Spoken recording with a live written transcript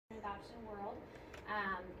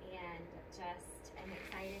and just am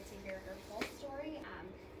excited to hear her full story.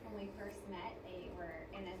 When we first met, they were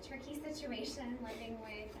in a tricky situation living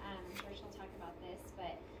with, I'm sure she'll talk about this,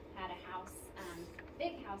 but had a house,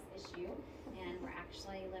 big house issue, and we're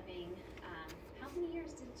actually living, how many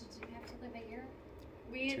years did you have to live a year?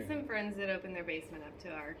 We had some friends that opened their basement up to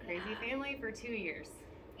our crazy family for 2 years.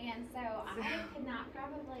 And so I could not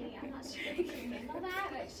probably, I'm not sure I can handle that,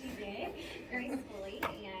 but she did gracefully.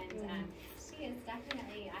 And she is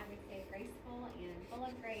definitely, I would say, graceful and full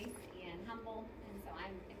of grace and humble. And so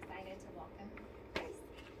I'm excited to welcome Grace.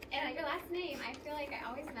 And your last name, I feel like I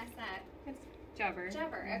always mess up. It's Jubber.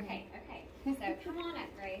 Jubber, okay. So come on up,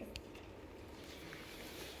 Grace.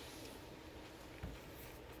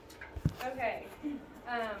 Okay.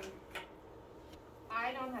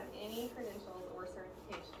 I don't have any credentials or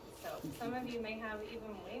certifications, so some of you may have even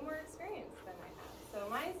way more experience than I have. So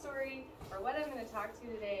my story, or what I'm going to talk to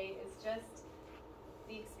today, is just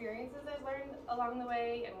the experiences I've learned along the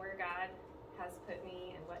way and where God has put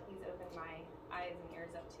me and what He's opened my eyes and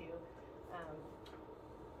ears up to.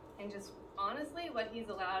 And just honestly what He's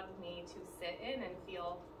allowed me to sit in and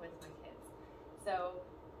feel with my kids. So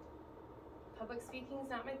public speaking is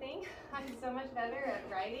not my thing. I'm so much better at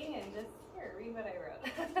writing and just, here, read what I wrote.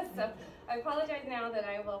 So I apologize now that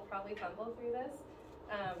I will probably fumble through this.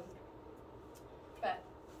 But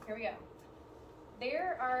here we go.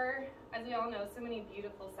 There are, as we all know, so many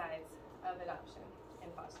beautiful sides of adoption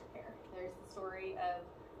and foster care. There's the story of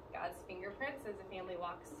God's fingerprints as a family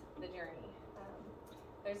walks the journey.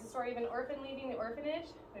 There's the story of an orphan leaving the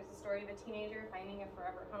orphanage. There's the story of a teenager finding a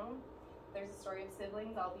forever home. There's the story of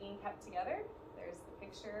siblings all being kept together. There's the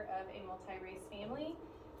picture of a multi-race family.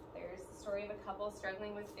 There's the story of a couple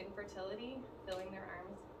struggling with infertility, filling their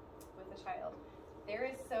arms with a child. There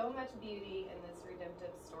is so much beauty in this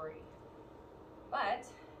redemptive story. But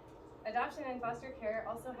adoption and foster care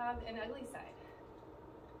also have an ugly side.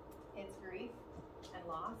 It's grief and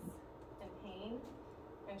loss and pain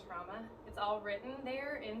and trauma. It's all written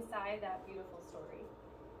there inside that beautiful story.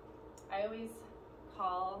 I always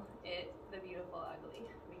call it the beautiful ugly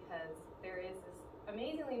because there is this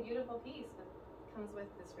amazingly beautiful piece that comes with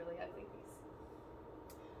this really ugly piece.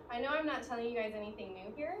 I know I'm not telling you guys anything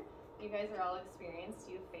new here. You guys are all experienced.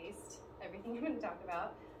 You've faced everything I'm going to talk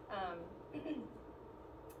about.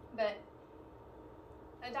 But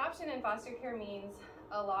adoption and foster care means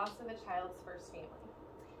a loss of a child's first family.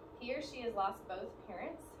 He or she has lost both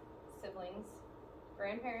parents, siblings,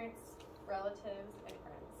 grandparents, relatives, and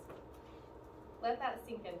friends. Let that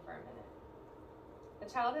sink in for a minute. The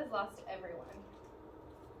child has lost everyone.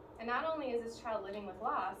 And not only is this child living with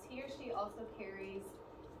loss, he or she also carries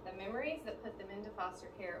the memories that put them into foster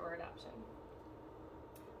care or adoption.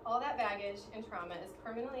 All that baggage and trauma is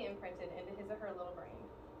permanently imprinted into his or her little brain.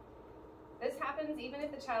 This happens even if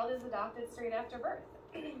the child is adopted straight after birth.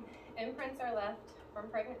 Imprints are left from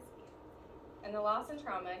pregnancy, and the loss and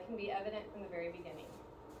trauma can be evident from the very beginning,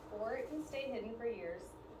 or it can stay hidden for years,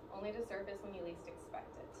 only to surface when you least expect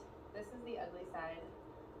it. This is the ugly side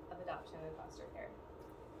of adoption and foster care.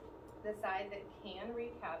 The side that can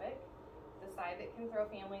wreak havoc, the side that can throw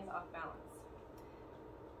families off balance.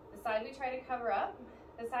 The side we try to cover up,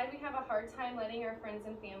 the side we have a hard time letting our friends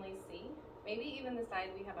and families see, maybe even the side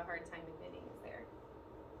we have a hard time admitting is there.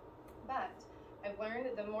 But I've learned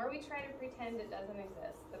that the more we try to pretend it doesn't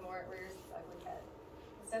exist, the more it rears its ugly head.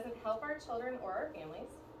 This doesn't help our children or our families.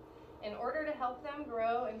 In order to help them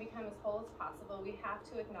grow and become as whole as possible, we have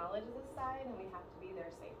to acknowledge this side and we have to be their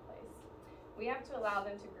safe place. We have to allow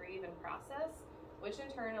them to grieve and process, which in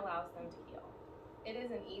turn allows them to heal. It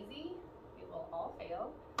isn't easy, we will all fail,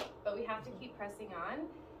 but we have to keep pressing on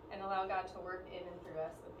and allow God to work in and through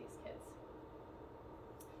us with these kids.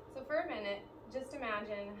 So for a minute, just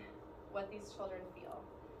imagine what these children feel.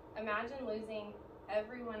 Imagine losing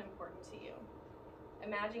everyone important to you.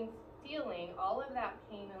 Imagine feeling all of that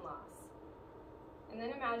pain and loss. And then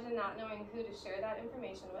imagine not knowing who to share that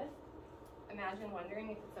information with. Imagine wondering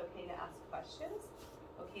if it's okay to ask questions,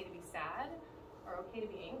 okay to be sad, or okay to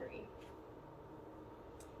be angry.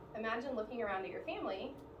 Imagine looking around at your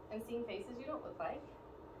family and seeing faces you don't look like.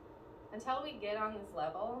 Until we get on this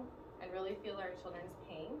level and really feel our children's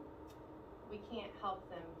pain, we can't help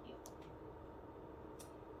them heal.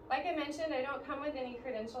 Like I mentioned, I don't come with any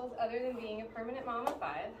credentials other than being a permanent mom of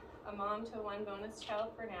 5, a mom to 1 bonus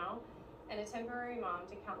child for now, and a temporary mom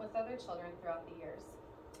to countless other children throughout the years.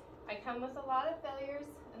 I come with a lot of failures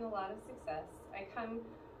and a lot of success. I come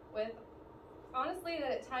with, honestly,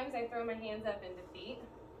 that at times I throw my hands up in defeat.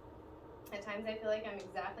 At times I feel like I'm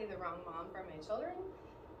exactly the wrong mom for my children.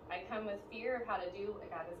 I come with fear of how to do what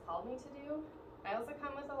God has called me to do. I also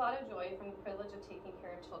come with a lot of joy from the privilege of taking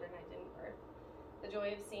care of children I didn't birth, the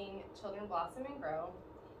joy of seeing children blossom and grow,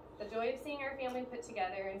 the joy of seeing our family put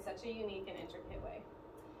together in such a unique and intricate way.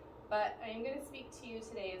 But I am going to speak to you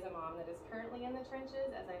today as a mom that is currently in the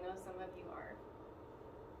trenches, as I know some of you are.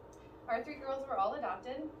 Our 3 girls were all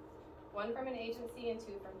adopted, 1 from an agency and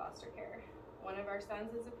 2 from foster care. One of our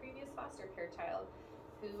sons is a previous foster care child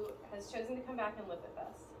who has chosen to come back and live with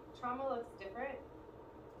us. Trauma looks different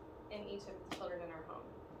in each of the children in our home.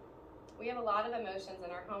 We have a lot of emotions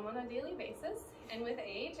in our home on a daily basis, and with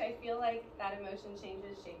age, I feel like that emotion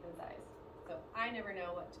changes shape and size. So I never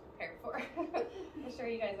know what to prepare for. I'm sure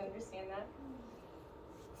you guys understand that.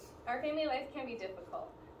 Our family life can be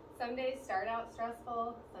difficult. Some days start out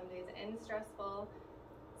stressful, some days end stressful,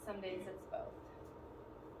 some days it's both.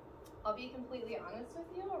 I'll be completely honest with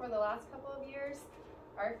you, over the last couple of years,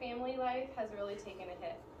 our family life has really taken a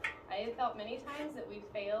hit. I have felt many times that we've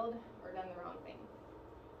failed or done the wrong thing,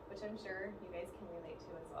 which I'm sure you guys can relate to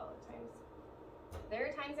as well at times. There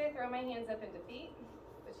are times I throw my hands up in defeat,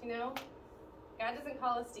 but you know, God doesn't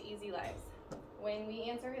call us to easy lives. When we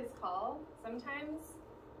answer his call, sometimes,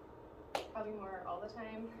 probably more all the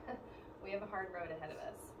time, we have a hard road ahead of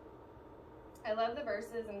us. I love the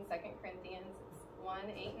verses in 2 Corinthians 1,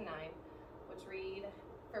 8, and 9, which read,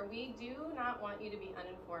 "For we do not want you to be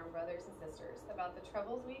uninformed, brothers and sisters, about the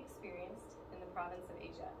troubles we experienced in the province of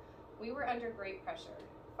Asia. We were under great pressure,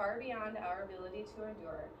 far beyond our ability to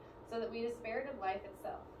endure, so that we despaired of life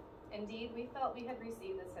itself. Indeed, we felt we had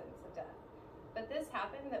received the sentence of death. But this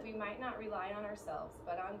happened that we might not rely on ourselves,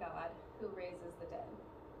 but on God, who raises the dead."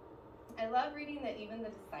 I love reading that even the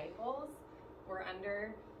disciples were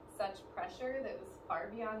under such pressure that was far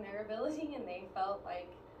beyond their ability, and they felt like,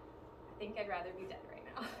 I think I'd rather be dead right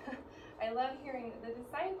now. I love hearing that the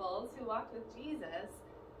disciples who walked with Jesus,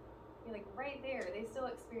 like right there, they still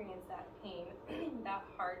experience that pain, that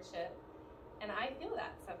hardship, and I feel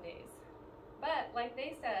that some days. But like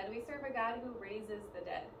they said, we serve a God who raises the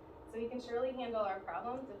dead, so he can surely handle our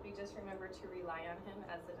problems if we just remember to rely on him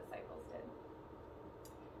as the disciples did.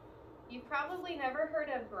 You've probably never heard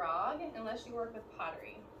of grog unless you work with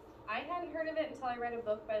pottery. I hadn't heard of it until I read a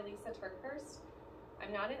book by Lisa Turkhurst.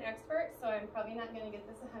 I'm not an expert, so I'm probably not going to get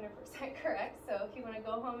this 100% correct, so if you want to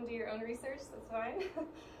go home and do your own research, that's fine.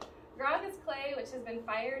 Grog is clay which has been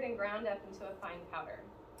fired and ground up into a fine powder.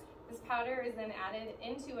 This powder is then added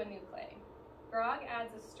into a new clay. Grog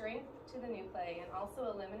adds a strength to the new clay and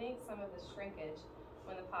also eliminates some of the shrinkage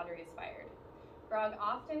when the pottery is fired. Grog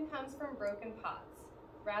often comes from broken pots.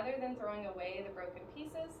 Rather than throwing away the broken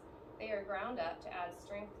pieces, they are ground up to add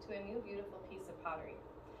strength to a new beautiful piece of pottery.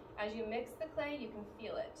 As you mix the clay, you can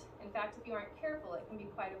feel it. In fact, if you aren't careful, it can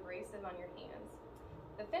be quite abrasive on your hands.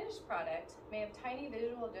 The finished product may have tiny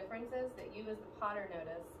visual differences that you as the potter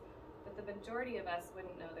notice, but the majority of us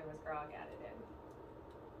wouldn't know there was grog added in.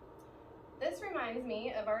 This reminds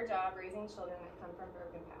me of our job raising children that come from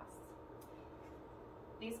broken pasts.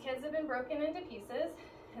 These kids have been broken into pieces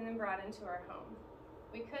and then brought into our home.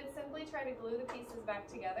 We could simply try to glue the pieces back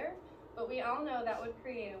together, but we all know that would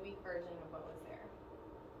create a weak version of what was there.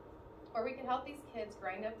 Or we could help these kids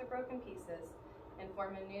grind up the broken pieces and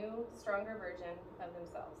form a new, stronger version of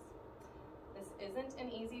themselves. This isn't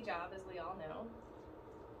an easy job, as we all know.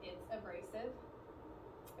 It's abrasive.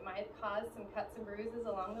 It might cause some cuts and bruises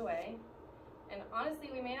along the way. And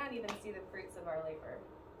honestly, we may not even see the fruits of our labor.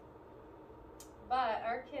 But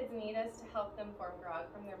our kids need us to help them form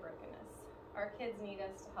grog from their brokenness. Our kids need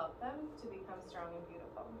us to help them to become strong and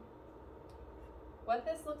beautiful. What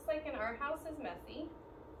this looks like in our house is messy.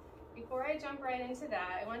 Before I jump right into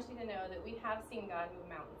that, I want you to know that we have seen God move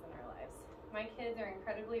mountains in our lives. My kids are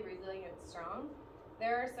incredibly resilient and strong.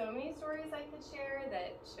 There are so many stories I could share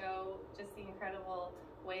that show just the incredible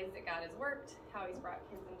ways that God has worked, how he's brought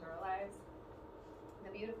kids into our lives.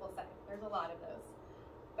 The beautiful side, there's a lot of those.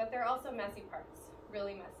 But there are also messy parts,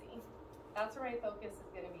 really messy. That's where my focus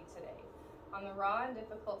is going to be today. On the raw and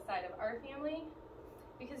difficult side of our family,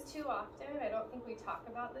 because too often, I don't think we talk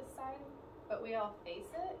about this side, but we all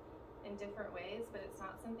face it in different ways, but it's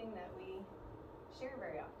not something that we share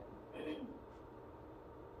very often.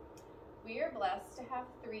 We are blessed to have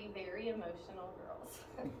 3 very emotional girls.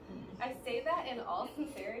 I say that in all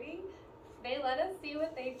sincerity. They let us see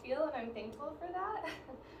what they feel, and I'm thankful for that.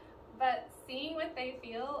 But seeing what they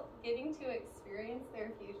feel, getting to experience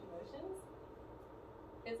their huge emotions,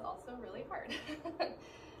 is also really hard.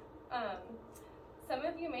 Some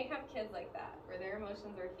of you may have kids like that, where their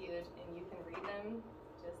emotions are huge and you can read them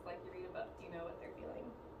just like you read a book. You know what they're feeling.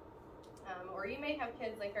 Or you may have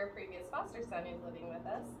kids like our previous foster son who's living with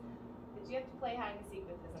us, that you have to play hide and seek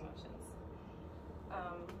with his emotions.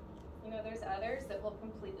 You know, there's others that will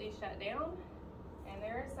completely shut down, and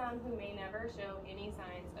there are some who may never show any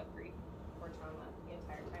signs of grief or trauma the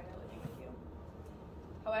entire time they're living with you.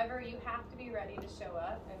 However, you have to be ready to show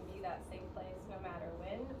up and be that safe place no matter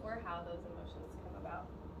when or how those emotions come about.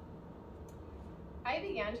 I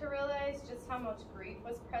began to realize just how much grief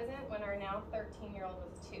was present when our now 13-year-old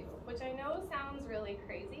was 2, which I know sounds really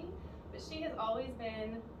crazy, but she has always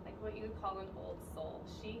been like what you would call an old soul.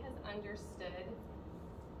 She has understood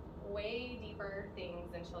way deeper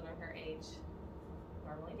things than children her age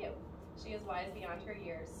normally do. She is wise beyond her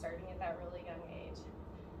years, starting at that really young age.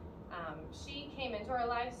 She came into our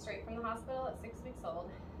lives straight from the hospital at 6 weeks old.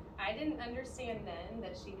 I didn't understand then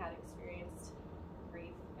that she had experienced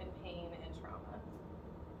grief and pain and trauma,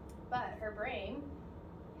 but her brain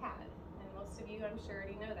had, and most of you I'm sure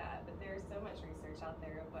already know that, but there's so much research out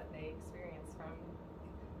there of what they experience from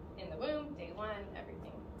in the womb, day 1,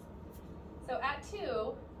 everything. So at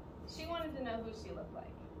 2, she wanted to know who she looked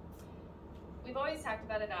like. We've always talked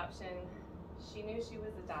about adoption. She knew she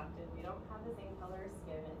was adopted. We don't have the same color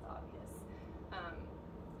skin, it's obvious.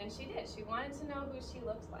 And she did. She wanted to know who she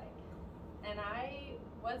looked like. And I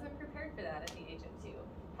wasn't prepared for that at the age of 2.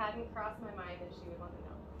 Hadn't crossed my mind that she would want to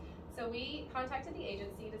know. So we contacted the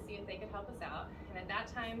agency to see if they could help us out. And at that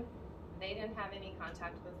time, they didn't have any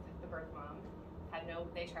contact with the birth mom.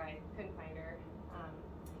 They tried, couldn't find her.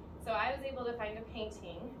 So I was able to find a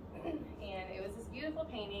painting, and it was this beautiful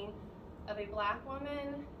painting of a black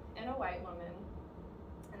woman and a white woman.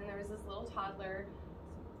 And then there was this little toddler,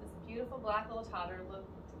 this beautiful black little toddler, looked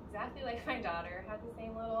exactly like my daughter, had the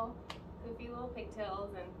same little goofy little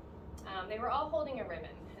pigtails, and they were all holding a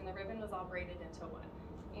ribbon, and the ribbon was all braided into one.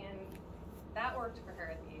 And that worked for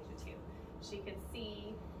her at the age of 2. She could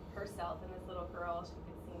see herself in this little girl, she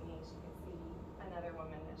could see me, she could see another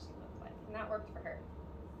woman that she looked like, and that worked for her.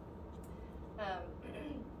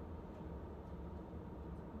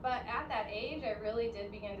 But at that age, I really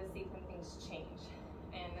did begin to see some things change.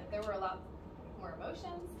 And there were a lot more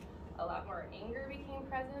emotions, a lot more anger became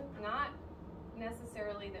present. Not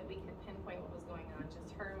necessarily that we could pinpoint what was going on,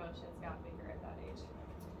 just her emotions got bigger at that age.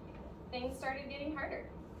 Things started getting harder.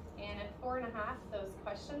 And at 4 and a half, those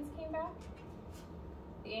questions came back.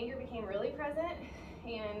 The anger became really present,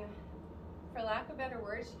 and for lack of better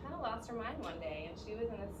words, she kind of lost her mind one day, and she was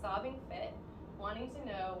in this sobbing fit, wanting to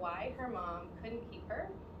know why her mom couldn't keep her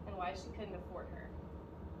and why she couldn't afford her.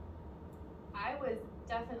 I was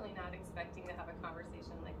definitely not expecting to have a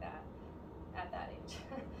conversation like that at that age.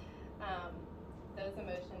 Those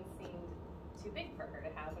emotions seemed too big for her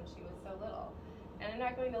to have when she was so little. And I'm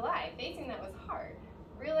not going to lie, facing that was hard.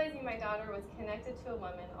 Realizing my daughter was connected to a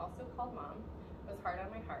woman also called mom was hard on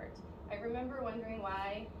my heart. I remember wondering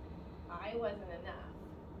why I wasn't enough.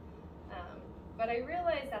 But I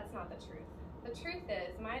realized that's not the truth. The truth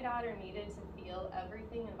is, my daughter needed to feel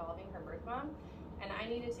everything involving her birth mom, and I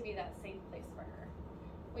needed to be that safe place for her.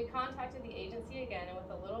 We contacted the agency again, and with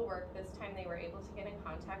a little work, this time they were able to get in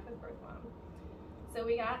contact with birth mom. So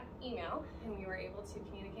we got email, and we were able to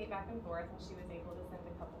communicate back and forth, and she was able to send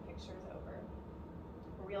a couple pictures over,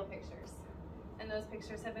 real pictures. And those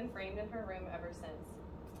pictures have been framed in her room ever since.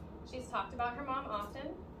 She's talked about her mom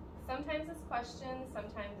often. Sometimes it's questions,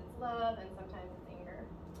 sometimes it's love, and sometimes it's anger.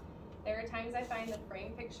 There are times I find the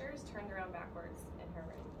framed pictures turned around backwards in her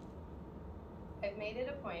room. I've made it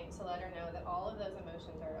a point to let her know that all of those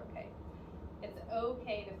emotions are okay. It's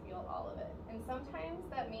okay to feel all of it. And sometimes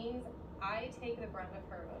that means I take the brunt of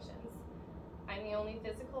her emotions. I'm the only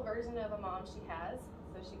physical version of a mom she has,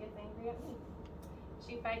 so she gets angry at me.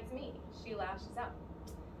 She fights me. She lashes out.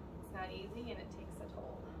 It's not easy, and it takes a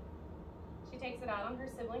toll. She takes it out on her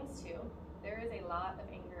siblings too. There is a lot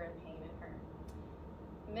of anger and pain in her.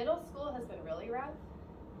 Middle school has been really rough.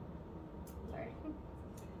 Sorry.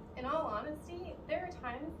 In all honesty, there are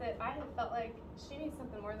times that I have felt like she needs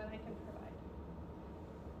something more than I can provide.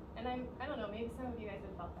 And I don't know, maybe some of you guys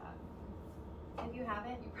have felt that. If you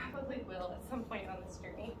haven't, you probably will at some point on this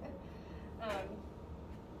journey.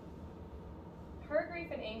 Her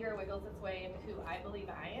grief and anger wiggles its way into who I believe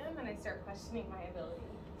I am, and I start questioning my ability.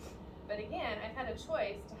 But again, I've had a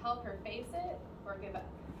choice to help her face it or give up.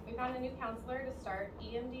 We found a new counselor to start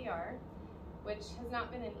EMDR, which has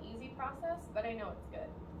not been an easy process, but I know it's good.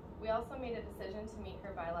 We also made a decision to meet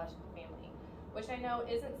her biological family, which I know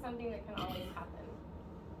isn't something that can always happen.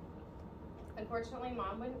 Unfortunately,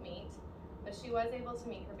 Mom wouldn't meet, but she was able to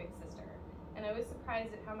meet her big sister. And I was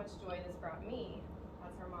surprised at how much joy this brought me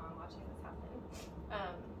as her mom watching this happen.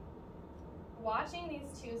 Watching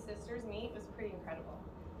these two sisters meet was pretty incredible.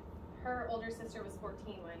 Her older sister was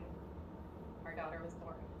 14 when our daughter was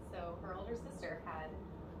born. So her older sister had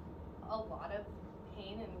a lot of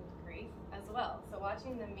pain and grief as well. So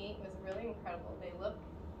watching them meet was really incredible. They look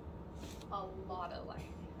a lot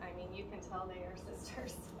alike. I mean, you can tell they are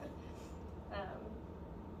sisters.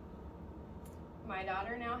 My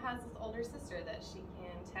daughter now has this older sister that she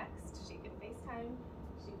can text, she can FaceTime,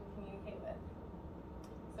 she can communicate with.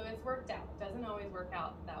 So it's worked out. It doesn't always work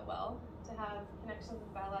out that well to have connections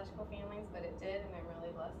with biological families, but it did, and I'm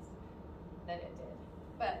really blessed that it did.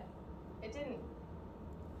 But it didn't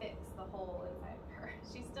fix the hole inside of her.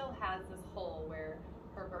 She still has this hole where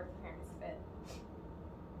her birth parents fit.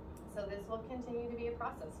 So this will continue to be a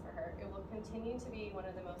process for her. It will continue to be one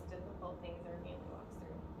of the most difficult things our family walks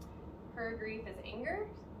through. Her grief is anger,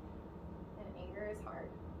 and anger is hard.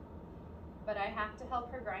 But I have to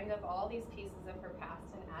help her grind up all these pieces of her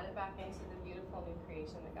past and add it back into the beautiful new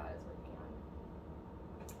creation that God is working on.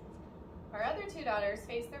 Our other two daughters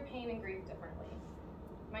face their pain and grief differently.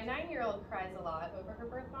 My 9-year-old cries a lot over her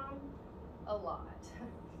birth mom, a lot.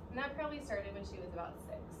 And that probably started when she was about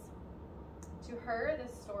 6. To her,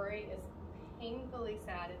 this story is painfully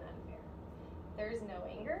sad and unfair. There's no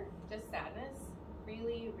anger, just sadness,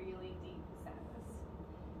 really, really deep sadness.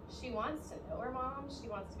 She wants to know her mom. She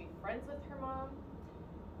wants to be friends with her mom.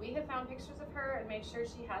 We have found pictures of her and made sure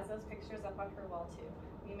she has those pictures up on her wall too.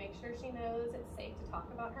 We make sure she knows it's safe to talk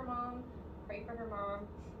about her mom, pray for her mom.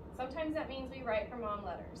 Sometimes that means we write her mom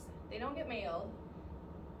letters. They don't get mailed,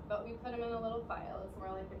 but we put them in a little file. It's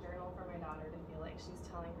more like a journal for my daughter to feel like she's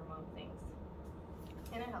telling her mom things.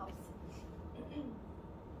 And it helps.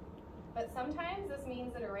 But sometimes this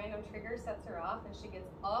means that a random trigger sets her off and she gets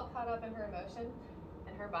all caught up in her emotion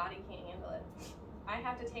and her body can't handle it. I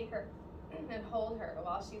have to take her and hold her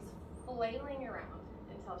while she's flailing around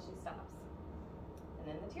until she stops. And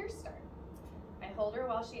then the tears start. I hold her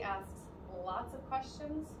while she asks lots of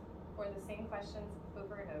questions or the same questions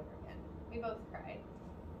over and over again. We both cry.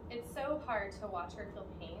 It's so hard to watch her feel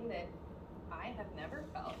pain that I have never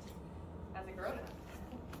felt as a grown-up.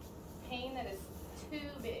 Pain that is too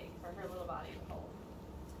big for her little body to hold.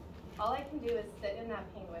 All I can do is sit in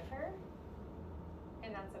that pain with her,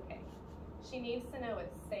 and that's okay. She needs to know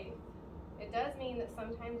it's safe. It does mean that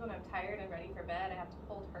sometimes when I'm tired and ready for bed, I have to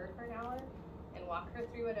hold her for an hour and walk her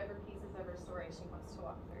through whatever pieces of her story she wants to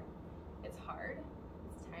walk through. It's hard,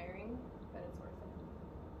 it's tiring, but it's worth it.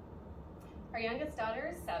 Our youngest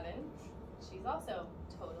daughter is 7. She's also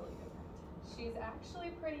totally different. She's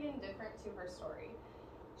actually pretty indifferent to her story.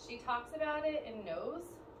 She talks about it and knows,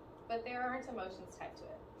 but there aren't emotions tied to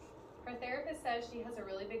it. Her therapist says she has a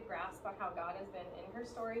really big grasp on how God has been in her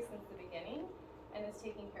story since the beginning and is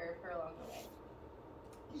taking care of her along the way.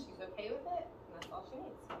 She's okay with it, and that's all she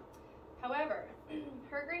needs. However,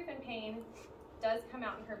 her grief and pain does come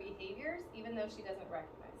out in her behaviors, even though she doesn't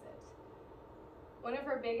recognize it. One of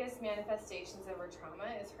her biggest manifestations of her trauma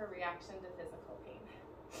is her reaction to physical pain.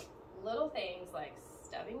 Little things like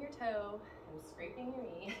stubbing your toe and scraping your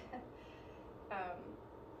knee.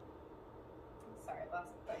 Sorry, I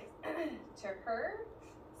lost my place. To her,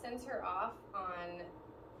 sends her off on, I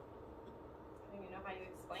don't even know how you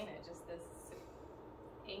explain it, just this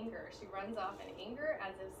anger. She runs off in anger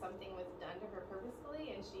as if something was done to her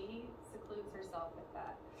purposefully, and she secludes herself with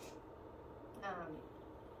that.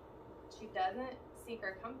 She doesn't seek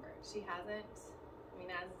her comfort. She hasn't, I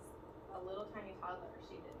mean, as a little tiny toddler,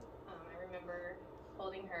 she didn't. I remember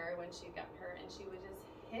holding her when she got hurt, and she would just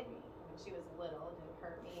hit me. When she was little, it didn't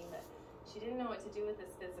hurt me, but she didn't know what to do with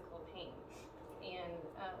this physical pain. And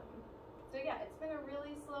so yeah, it's been a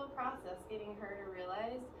really slow process getting her to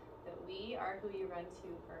realize that we are who you run to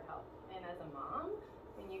for help. And as a mom,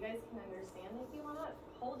 and you guys can understand, like, you want to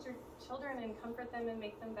hold your children and comfort them and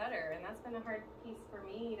make them better. And that's been a hard piece for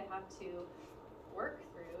me to have to work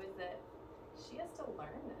through, is that she has to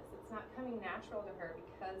learn this. It's not coming natural to her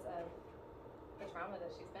because of the trauma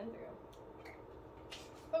that she's been through.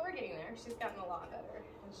 But we're getting there. She's gotten a lot better,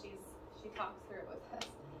 and she talks through it with us.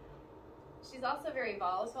 She's also very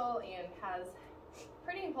volatile and has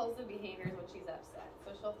pretty impulsive behaviors when she's upset.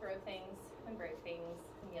 So she'll throw things and break things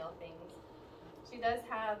and yell things. She does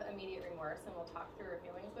have immediate remorse, and will talk through her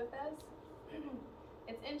feelings with us.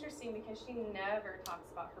 It's interesting because she never talks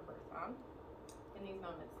about her birth mom in these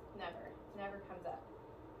moments. Never comes up.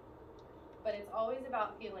 But it's always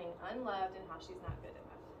about feeling unloved and how she's not good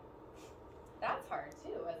enough. That's hard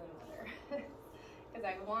too as a mother, because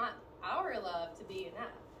I want our love to be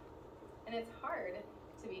enough. And it's hard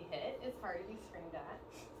to be hit, it's hard to be screamed at,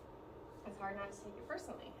 it's hard not to take it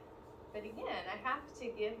personally. But again, I have to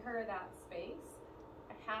give her that space.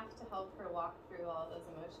 I have to help her walk through all those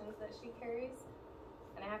emotions that she carries,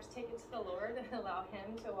 and I have to take it to the Lord and allow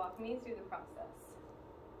Him to walk me through the process.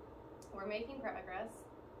 We're making progress,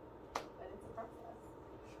 but it's a process.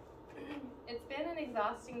 It's been an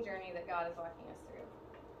exhausting journey that God is walking us through.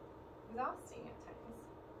 Exhausting at times.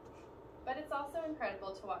 But it's also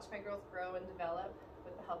incredible to watch my girls grow and develop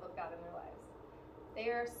with the help of God in their lives. They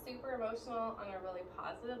are super emotional on a really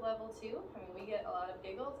positive level too. I mean, we get a lot of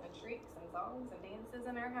giggles and shrieks and songs and dances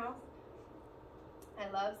in our house. I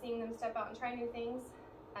love seeing them step out and try new things.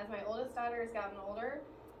 As my oldest daughter has gotten older,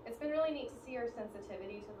 it's been really neat to see her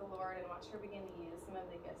sensitivity to the Lord and watch her begin to use some of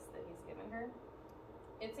the gifts that He's given her.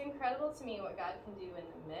 It's incredible to me what God can do in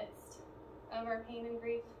the midst of our pain and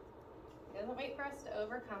grief. He doesn't wait for us to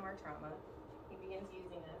overcome our trauma. He begins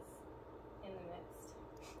using us in the midst.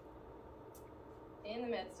 In the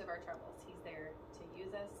midst of our troubles, He's there to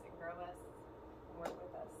use us and grow us and work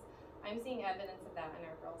with us. I'm seeing evidence of that in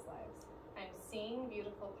our girls' lives. I'm seeing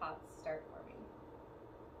beautiful pots start forming.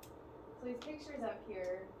 So these pictures up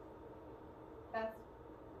here, that's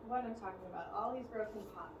what I'm talking about. All these broken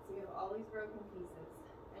pots. We have all these broken pieces,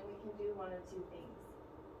 and we can do one of two things.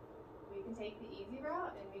 We can take the easy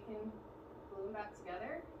route and we can glue them back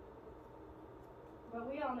together. But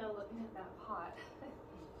we all know, looking at that pot,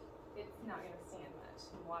 it's not going to stand much.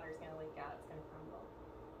 The water's going to leak out. It's going to crumble.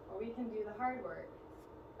 Or we can do the hard work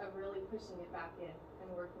of really pushing it back in and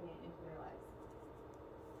working it into their lives.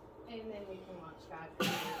 And then we can watch God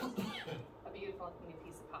create a beautiful new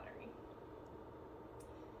piece of pottery.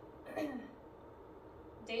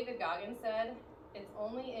 David Goggins said, "It's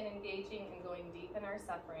only in engaging and going deep in our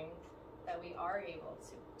suffering that we are able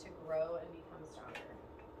to grow and become stronger."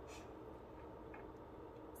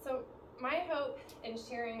 So my hope in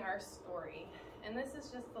sharing our story, and this is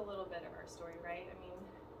just a little bit of our story, right? I mean,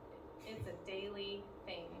 it's a daily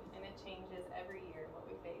thing, and it changes every year what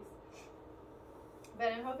we face.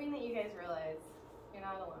 But I'm hoping that you guys realize you're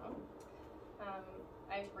not alone.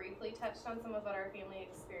 I've briefly touched on some of what our family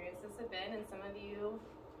experiences have been, and some of you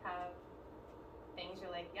have things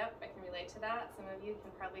you're like, yep, I can relate to that. Some of you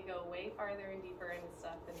can probably go way farther and deeper into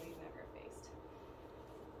stuff than we've never faced.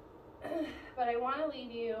 But I want to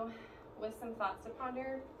leave you with some thoughts to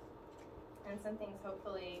ponder and some things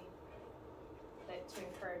hopefully that to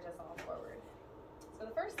encourage us all forward. So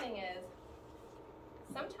the first thing is,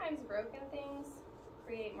 sometimes broken things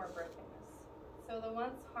create more brokenness. So the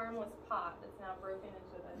once harmless pot that's now broken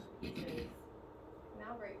into a bunch of pieces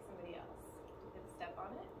now breaks somebody else. You can step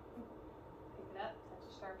on it, pick it up, touch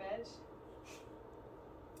a sharp edge.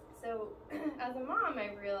 So as a mom,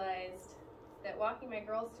 I've realized that walking my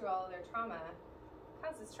girls through all of their trauma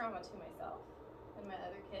causes trauma to myself and my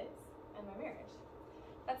other kids and my marriage.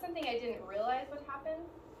 That's something I didn't realize would happen.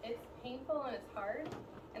 It's painful and it's hard,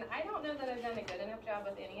 and I don't know that I've done a good enough job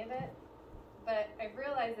with any of it, but I've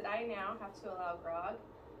realized that I now have to allow grog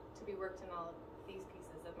to be worked in all of these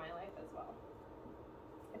pieces of my life as well.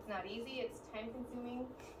 It's not easy, it's time consuming.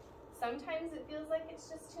 Sometimes it feels like it's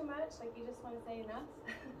just too much, like you just want to say enough.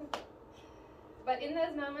 But in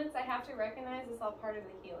those moments, I have to recognize it's all part of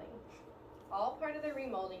the healing, all part of the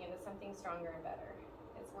remolding into something stronger and better.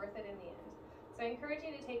 It's worth it in the end. So I encourage you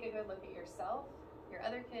to take a good look at yourself, your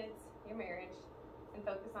other kids, your marriage, and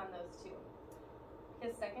focus on those two.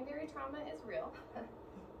 Because secondary trauma is real,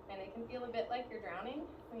 and it can feel a bit like you're drowning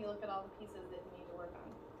when you look at all the pieces that you need to work on.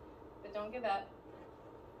 But don't give up.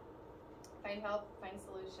 Find help, find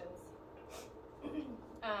solutions.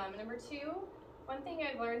 Number two, one thing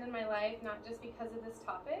I've learned in my life, not just because of this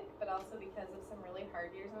topic, but also because of some really hard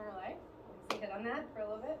years in our life, let's hit on that for a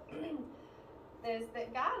little bit, is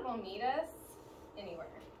that God will meet us anywhere.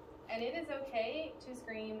 And it is okay to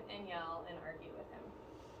scream and yell and argue with Him.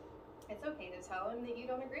 It's okay to tell Him that you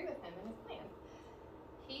don't agree with Him and His plan.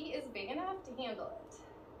 He is big enough to handle it.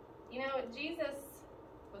 You know, Jesus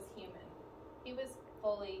was human. He was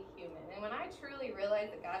fully human. And when I truly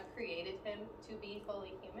realized that God created Him to be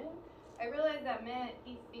fully human, I realized that meant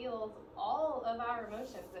He feels all of our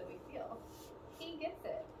emotions that we feel. He gets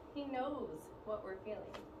it. He knows what we're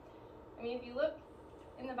feeling. I mean, if you look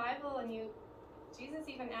in the Bible and Jesus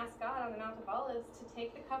even asked God on the Mount of Olives to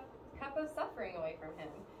take the cup of suffering away from Him.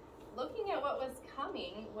 Looking at what was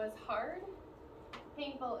coming was hard,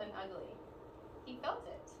 painful, and ugly. He felt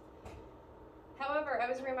it. However, I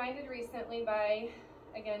was reminded recently by,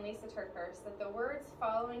 again, Lisa Turkhurst, that the words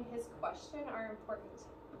following his question are important.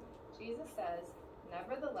 Jesus says,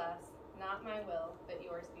 "Nevertheless, not my will, but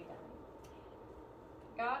yours be done."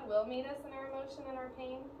 God will meet us in our emotion and our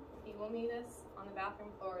pain. He will meet us on the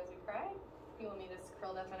bathroom floor as we cry. He will meet us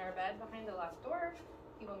curled up in our bed behind a locked door.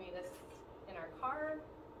 He will meet us in our car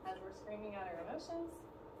as we're screaming out our emotions.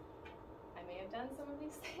 I may have done some of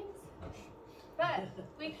these things, but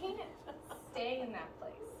we can't stay in that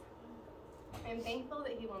place. I'm thankful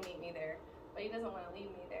that He will meet me there, but He doesn't want to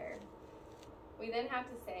leave me there. We then have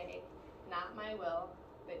to say, not my will,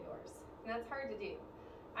 but yours. And that's hard to do.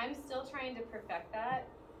 I'm still trying to perfect that.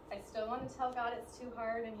 I still want to tell God it's too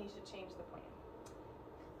hard and he should change the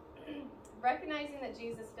plan. Recognizing that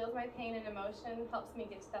Jesus feels my pain and emotion helps me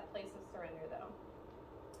get to that place of surrender, though.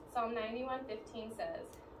 Psalm 91:15 says,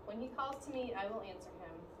 when he calls to me, I will answer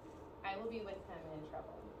him. I will be with him in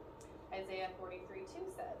trouble. Isaiah 43:2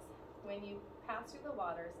 says, when you pass through the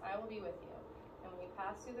waters, I will be with you. And when you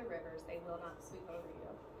pass through the rivers, they will not sweep over you.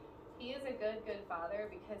 He is a good, good Father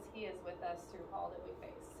because he is with us through all that we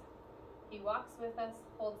face. He walks with us,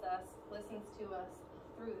 holds us, listens to us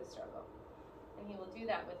through the struggle. And he will do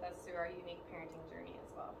that with us through our unique parenting journey as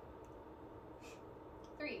well.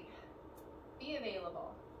 3, be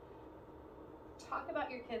available. Talk about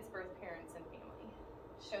your kids' birth parents and family.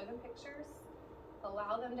 Show them pictures.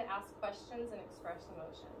 Allow them to ask questions and express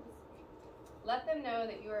emotions. Let them know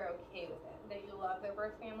that you are okay with it, that you love their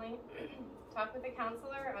birth family. Talk with a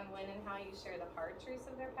counselor on when and how you share the hard truths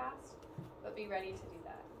of their past, but be ready to do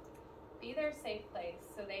that. Be their safe place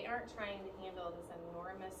so they aren't trying to handle this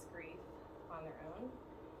enormous grief on their own.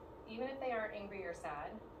 Even if they aren't angry or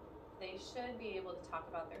sad, they should be able to talk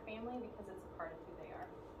about their family because it's a part of who they are.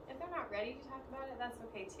 If they're not ready to talk about it, that's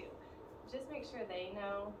okay too. Just make sure they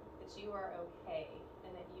know that you are okay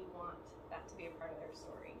and that you want that to be a part of their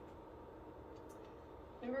story.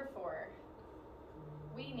 Number 4,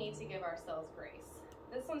 we need to give ourselves grace.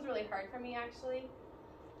 This one's really hard for me, actually.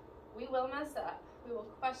 We will mess up. We will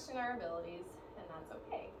question our abilities, and that's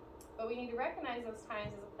okay. But we need to recognize those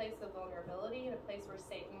times as a place of vulnerability and a place where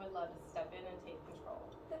Satan would love to step in and take control.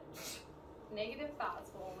 Negative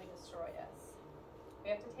thoughts will only destroy us.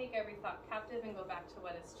 We have to take every thought captive and go back to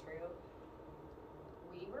what is true.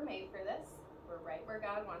 We were made for this. We're right where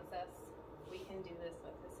God wants us. We can do this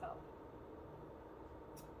with his help.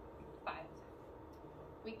 5,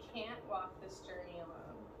 we can't walk this journey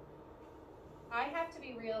alone. I have to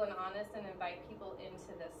be real and honest and invite people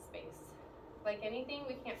into this space. Like anything,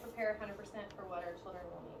 we can't prepare 100% for what our children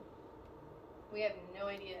will need. We have no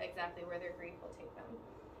idea exactly where their grief will take them.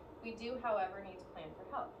 We do, however, need to plan for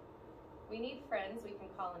help. We need friends we can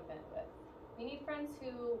call and vent with. We need friends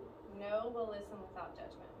who know will listen without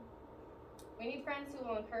judgment. We need friends who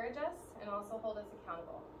will encourage us and also hold us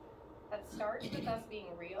accountable. That starts with us being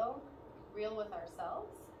real with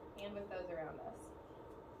ourselves and with those around us.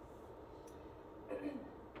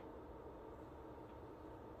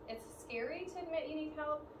 It's scary to admit you need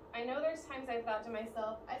help. I know there's times I've thought to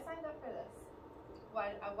myself, I signed up for this.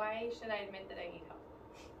 Why should I admit that I need help?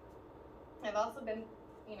 I've also been,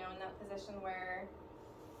 in that position where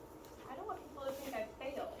I don't want people to think I've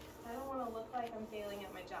failed. I don't want to look like I'm failing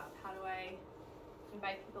at my job. How do I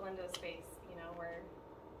invite people into a space, where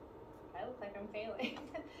I look like I'm failing?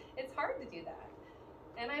 It's hard to do that.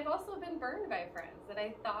 And I've also been burned by friends that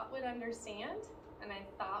I thought would understand and I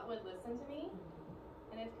thought would listen to me,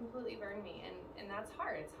 and it's completely burned me. And that's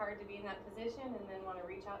hard. It's hard to be in that position and then want to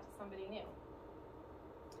reach out to somebody new.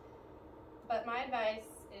 But my advice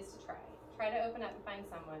is to try. Try to open up and find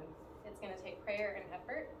someone. It's going to take prayer and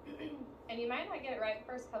effort. And you might not get it right the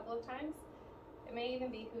first couple of times. It may even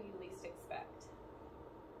be who you least expect.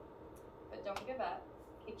 But don't give up.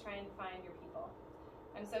 Keep trying to find your people.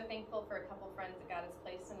 I'm so thankful for a couple friends that God has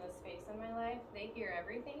placed in this space in my life. They hear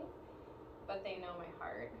everything, but they know my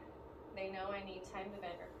heart. They know I need time to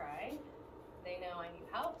vent or cry. They know I need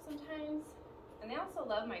help sometimes. And they also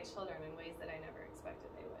love my children in ways that I never expected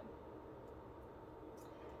they would.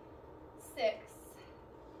 6,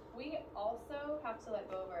 we also have to let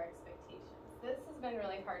go of our expectations. This has been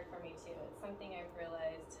really hard for me too. It's something I've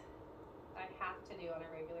realized I have to do on a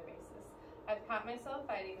regular basis. I've caught myself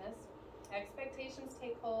fighting this. Expectations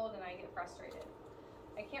take hold and I get frustrated.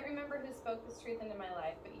 I can't remember who spoke this truth into my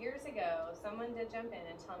life, but years ago, someone did jump in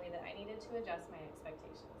and tell me that I needed to adjust my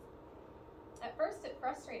expectations. At first, it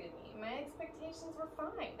frustrated me. My expectations were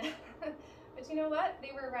fine. But you know what?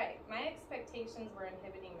 They were right. My expectations were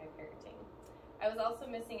inhibiting my parenting. I was also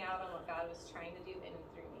missing out on what God was trying to do in and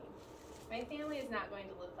through me. My family is not going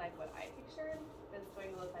to look like what I pictured, but it's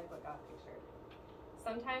going to look like what God pictured.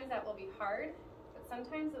 Sometimes that will be hard, but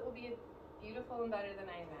sometimes it will be beautiful and better than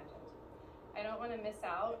I imagined. I don't want to miss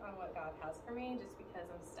out on what God has for me just because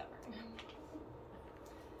I'm stubborn.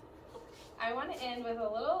 I want to end with a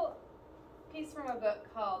little piece from a book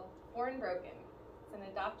called Born Broken. It's an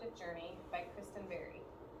adoptive journey by Kristen Berry.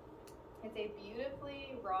 It's a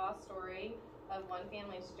beautifully raw story of one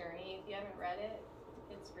family's journey. If you haven't read it,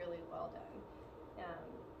 it's really well done.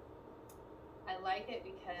 I like it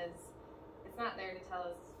because it's not there to tell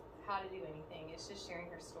us how to do anything. It's just sharing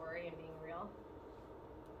her story and being real.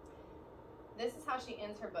 This is how she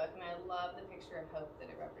ends her book, and I love the picture of hope that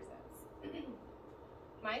it represents.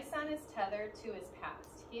 My son is tethered to his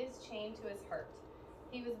past. He is chained to his hurt.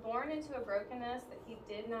 He was born into a brokenness that he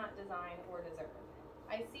did not design or deserve.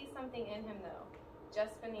 I see something in him, though,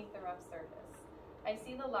 just beneath the rough surface. I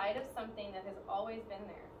see the light of something that has always been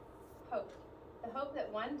there. Hope. The hope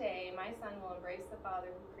that one day my son will embrace the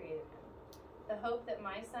Father who created him. The hope that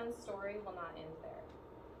my son's story will not end there.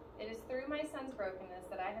 It is through my son's brokenness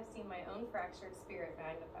that I have seen my own fractured spirit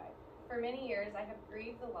magnified. For many years, I have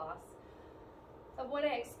grieved the loss of what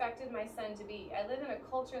I expected my son to be. I live in a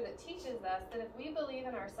culture that teaches us that if we believe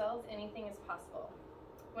in ourselves, anything is possible.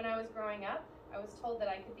 When I was growing up, I was told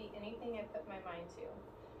that I could be anything I put my mind to.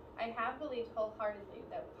 I have believed wholeheartedly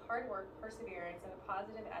that with hard work, perseverance, and a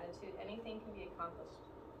positive attitude, anything can be accomplished.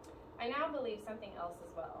 I now believe something else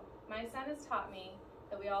as well. My son has taught me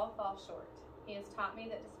that we all fall short. He has taught me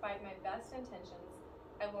that despite my best intentions,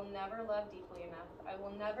 I will never love deeply enough. I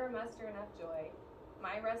will never muster enough joy.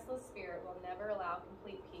 My restless spirit will never allow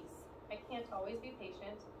complete peace. I can't always be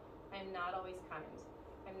patient. I am not always kind.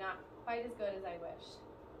 I'm not quite as good as I wish.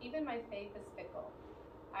 Even my faith is fickle.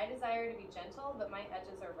 I desire to be gentle, but my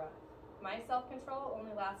edges are rough. My self-control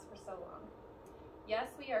only lasts for so long. Yes,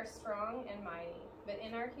 we are strong and mighty, but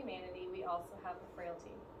in our humanity, we also have a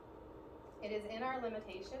frailty. It is in our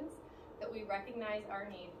limitations that we recognize our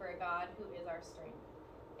need for a God who is our strength.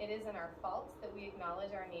 It is in our faults that we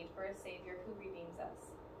acknowledge our need for a Savior who redeems us.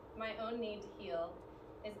 My own need to heal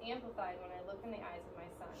is amplified when I look in the eyes of my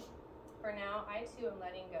son. For now, I too am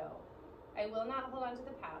letting go. I will not hold on to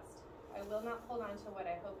the past. I will not hold on to what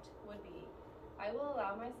I hoped would be. I will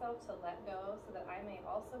allow myself to let go so that I may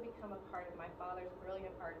also become a part of my Father's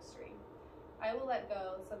brilliant artistry. I will let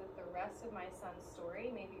go so that the rest of my son's story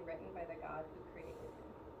may be written by the God who created him.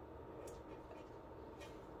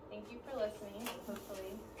 Thank you for listening.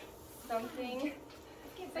 Hopefully something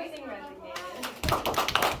resonated.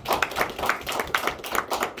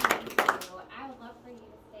 I would love for you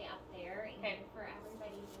to stay up there and for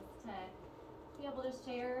everybody just to be able to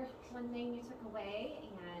share one thing you took away.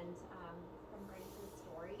 And from Grace's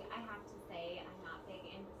story, I have to say I'm not big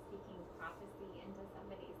into speaking prophecy into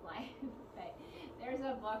somebody's life, but there's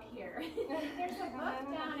a book here. There's a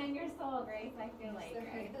book down in your soul, Grace. I feel like there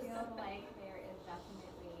is definitely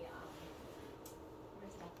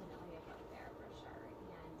a book there for sure.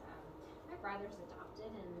 And my brother's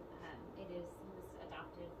adopted, and he was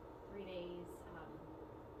adopted 3 days.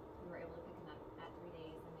 We were able to pick him up at 3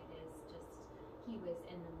 days, and it is just, he was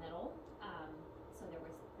in the middle. So there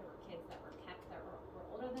were kids that were kept that were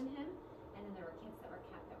older than him, and then there were kids that were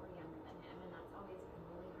kept that were younger than him, and that's always been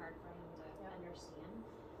really hard for him to understand.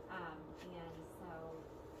 And so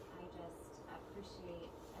I just appreciate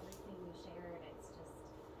everything you shared. It's just,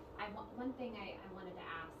 one thing I wanted to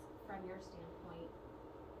ask from your standpoint,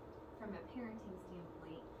 from a parenting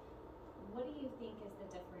standpoint, what do you think is the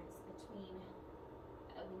difference between,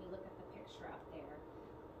 when you look at the picture up there,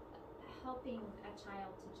 helping a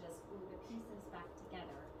child to just glue the pieces back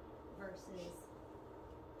together versus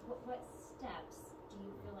what steps do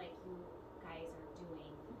you feel like you guys are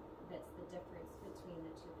doing that's the difference between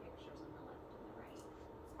the two pictures on the left and the right?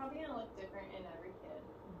 It's probably going to look different in every kid.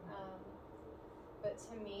 But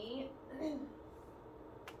to me,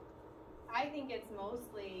 I think it's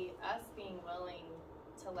mostly us being willing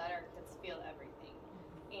to let our kids feel everything.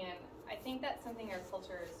 And I think that's something our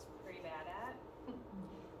culture is pretty bad at.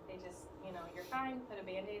 They just, you're fine, put a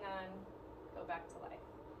Band-Aid on, go back to life.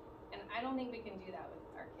 And I don't think we can do that with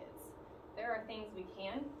our kids. There are things we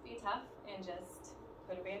can be tough and just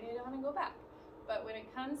put a Band-Aid on and go back. But when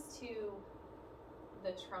it comes to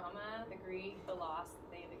the trauma, the grief, the loss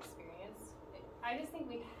that they've experienced, I just think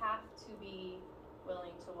we have to be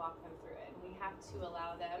willing to walk them through it. And we have to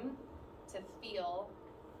allow them to feel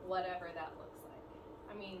whatever that looks like.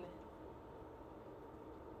 I mean,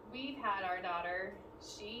 we've had our daughter,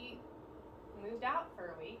 she moved out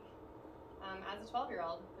for a week as a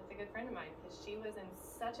 12-year-old with a good friend of mine because she was in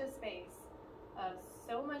such a space of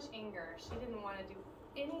so much anger. She didn't want to do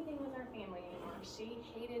anything with our family anymore. She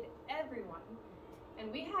hated everyone.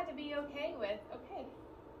 And we had to be okay with, okay,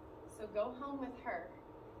 so go home with her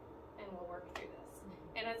and we'll work through this.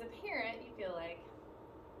 And as a parent, you feel like,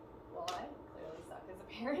 well, I clearly suck as a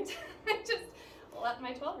parent. I just let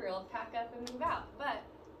my 12-year-old pack up and move out. But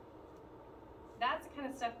that's the kind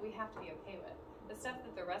of stuff we have to be okay with. The stuff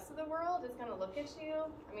that the rest of the world is going to look at you.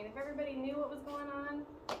 I mean, if everybody knew what was going on,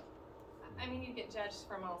 I mean, you'd get judged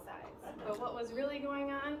from all sides. But what was really going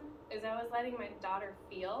on is I was letting my daughter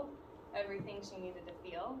feel everything she needed to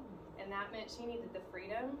feel. And that meant she needed the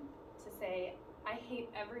freedom to say, I hate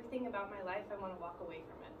everything about my life. I want to walk away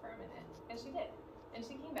from it for a minute. And she did. And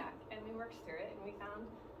she came back, and we worked through it, and we found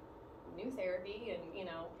new therapy, and, you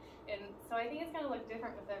know, and so I think it's going to look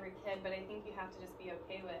different with every kid, but I think you have to just be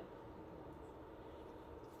okay with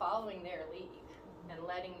following their lead and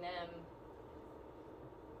letting them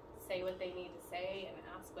say what they need to say and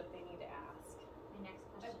ask what they need to ask. My next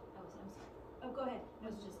question, I'm sorry. Oh, go ahead.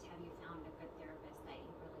 Was just, have you found a good therapist that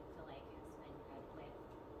you really feel like has been good with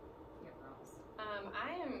your girls?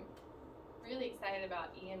 I am really excited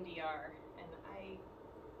about EMDR, and I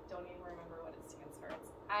don't even remember what it stands for.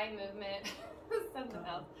 It's eye movement, something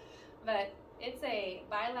else. But it's a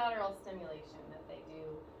bilateral stimulation that they do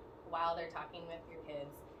while they're talking with your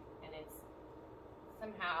kids, and it's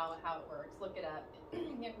somehow how it works. Look it up.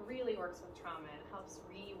 It really works with trauma. It helps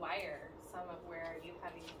rewire some of where you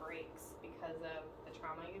have these breaks because of the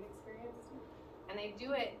trauma you've experienced. And they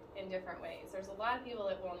do it in different ways. There's a lot of people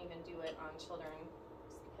that won't even do it on children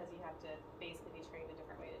just because you have to basically be trained a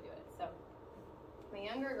different way to do it. So the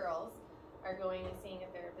younger girls are going and seeing a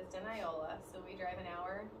therapist in Iola. So we drive an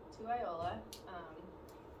hour to Iola,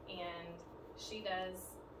 and she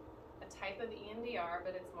does a type of EMDR,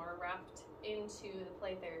 but it's more wrapped into the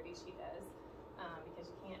play therapy she does, because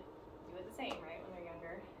you can't do it the same, right, when they're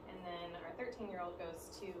younger. And then our 13-year-old goes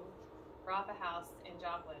to Rafa House in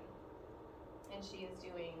Joplin, and she is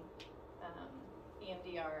doing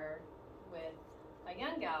EMDR with a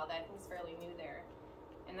young gal that I think is fairly new there.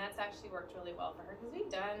 And that's actually worked really well for her, because we've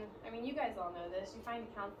done, I mean, you guys all know this, you find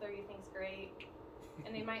a counselor you think's great,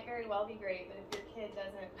 and they might very well be great, but if your kid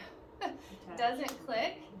doesn't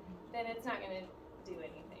click, then it's not going to do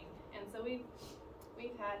anything. And so we've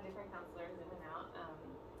had different counselors in and out,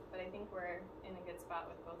 but I think we're in a good spot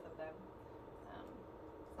with both of them.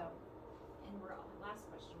 And last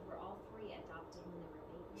question, we're all three adopted when they were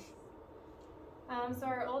babies? So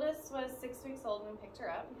our oldest was 6 weeks old when we picked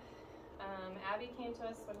her up. Abby came to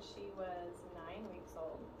us when she was 9 weeks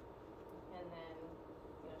old, and then,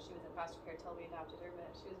 you know, she was in foster care till we adopted her, but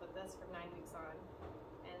she was with us from 9 weeks on.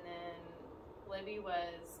 And then Libby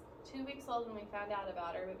was 2 weeks old when we found out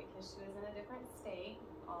about her, but because she was in a different state,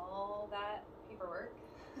 all that paperwork,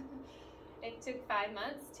 it took 5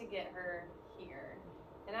 months to get her here.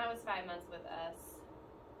 And that was 5 months with us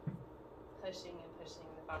pushing and pushing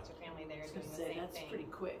the foster family there, doing the same that's thing. Pretty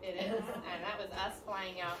quick. It is. And that was us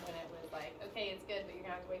flying out when it was like, okay, it's good, but you're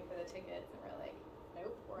going to have to wait for the tickets. And we're like,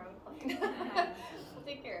 nope, we're on a plane. We'll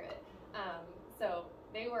take care of it. So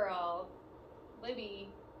they were all, Libby,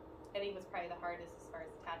 I think, was probably the hardest as far as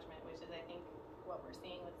attachment, which is, I think, what we're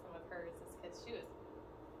seeing with some of hers is because she was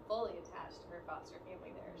fully attached to her foster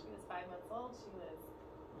family there. She was 5 months old.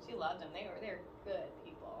 She loved them. They're good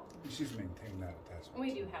people. She's maintained that attachment.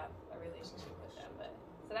 We do have a relationship with them, but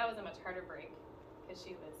so that was a much harder break because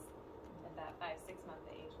she was at that 5-6 month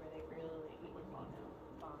age where they really would want to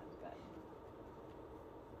bond. But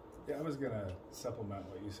yeah, I was gonna supplement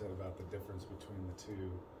what you said about the difference between the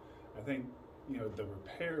two. I think, you know, the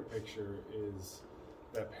repair picture is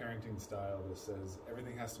that parenting style that says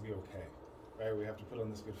everything has to be okay, right? We have to put on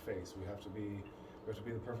this good face. We have to be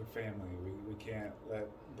the perfect family. We can't let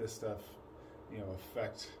this stuff, you know,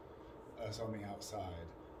 affect us on the outside.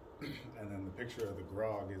 And then the picture of the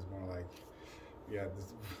grog is more like, yeah,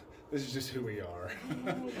 this is just who we are.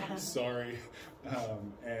 Sorry.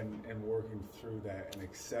 And working through that and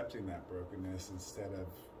accepting that brokenness instead of,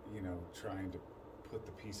 you know, trying to put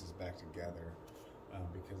the pieces back together,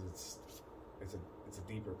 because it's a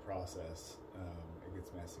deeper process. It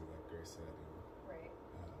gets messy, like Grace said. right.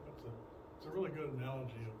 It's a really good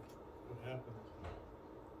analogy of what happens.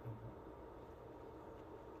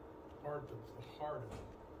 The heart of it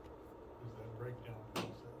is that breakdown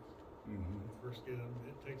process. Mm-hmm. When you first get them,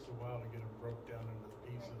 it takes a while to get them broke down into the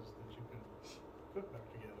pieces that you can put back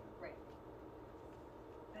together. Right.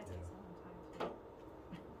 That takes a long time.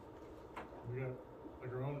 We got,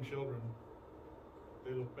 like, our own children,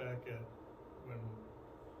 they look back at when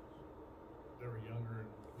they were younger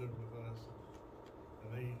and lived with us, and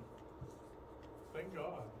they thank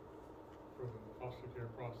God for the foster care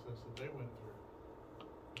process that they went through,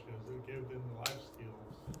 because it gave them the life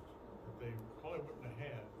skills that they probably wouldn't have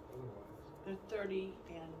had otherwise. They're 30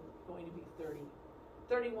 and going to be 30,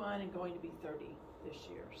 31 and going to be 30 this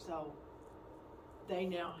year. So they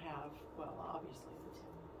now have, well, obviously the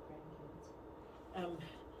 10 grandkids.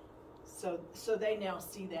 So they now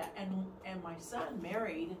see that. And my son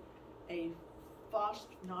married a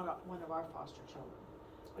not one of our foster children,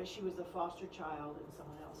 but she was a foster child in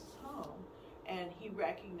someone else's home. And he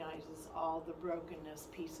recognizes all the brokenness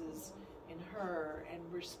pieces in her and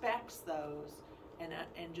respects those,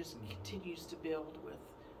 and just continues to build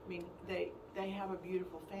mean, they have a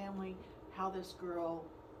beautiful family. How this girl,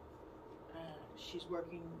 she's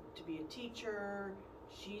working to be a teacher.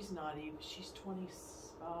 She's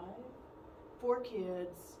 25, 4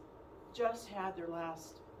 kids, just had their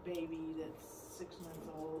last baby that's 6 months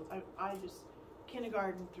old. I just,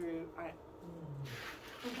 kindergarten through,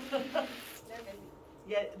 They're busy.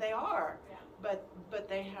 yeah, they are. Yeah. But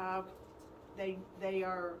they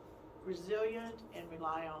are resilient and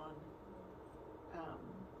rely on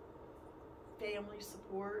family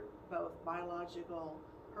support, both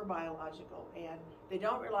her biological, and they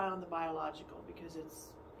don't rely on the biological because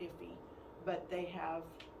it's iffy, but they have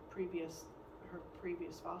her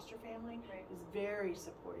previous foster family Right. is very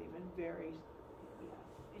supportive and very,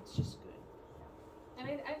 it's just good. And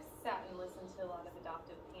I've sat and listened to a lot of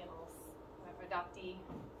adoptee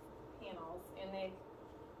panels, and they've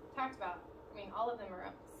talked about, all of them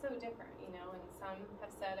are so different, and some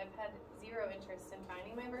have said, I've had zero interest in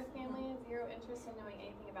finding my birth family, zero interest in knowing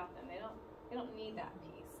anything about them. They don't need that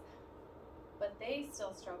piece. But they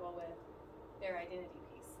still struggle with their identity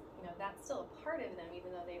piece. That's still a part of them,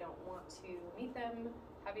 even though they don't want to meet them,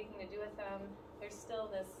 have anything to do with them. There's still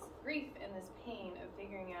this grief and this pain of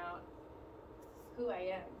figuring out who I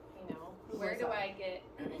am, where do I get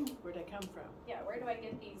Where'd I come from? yeah, where do I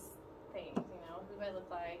get these things, who do I look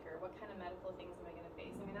like, or what kind of medical things am I going to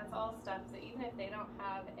face? That's all stuff that even if they don't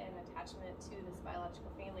have an attachment to this biological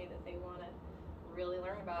family that they want to really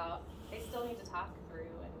learn about, they still need to talk through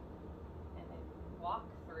and walk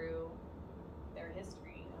through their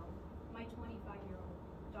history, My 25-year-old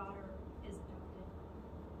daughter is adopted,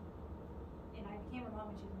 and I became her mom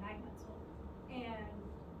when she was 9 months old. And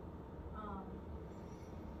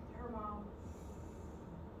her mom,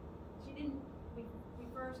 we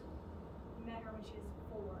first met her when she was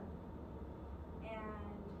 4, and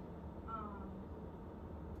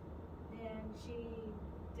then she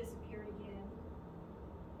disappeared again,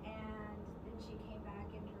 and then she came back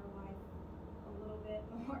into her life a little bit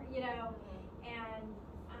more, and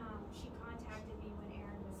she contacted me when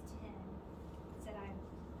Aaron was 10, said I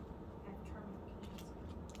have terminal cancer,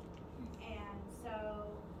 and so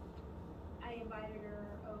I invited her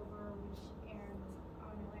over, which Aaron's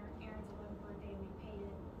 11th birthday,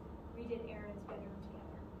 we did Aaron's bedroom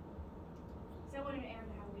together. So I wanted Aaron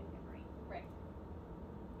to have a good memory. Right.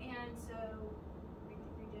 And so we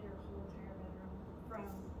redid her whole entire bedroom from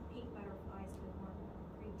pink butterflies to normal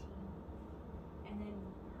preteen. And then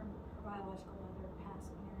her biological mother passed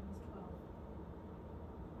when Aaron was 12.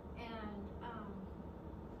 And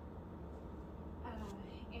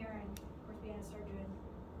Aaron, of course, we had to start doing.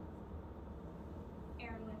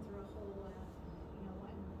 Aaron went through a whole,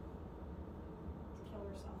 wanting to kill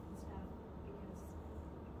herself and stuff because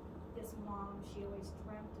this mom she always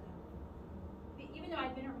dreamt of. Even though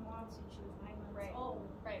I'd been her mom since she was 9 months Right. old,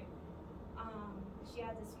 Right. she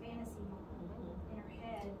had this fantasy mom in her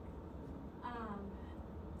head.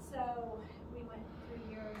 So we went through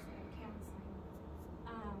years of counseling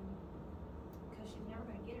because she was never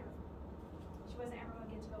going to get her. She wasn't ever going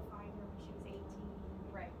to get to go find her when she was 18.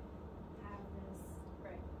 Right. Have this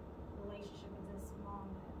Right. relationship with this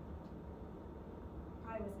mom that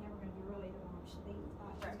probably was never going to be really the mom they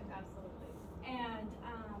thought she was Right. going to be. Absolutely. And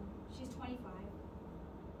she's 25,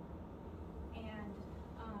 and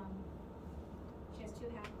she has 2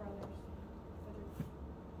 half brothers,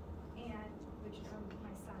 and which are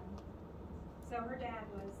my son. So her dad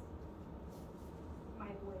was my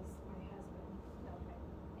husband. Okay.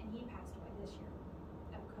 And he passed away this year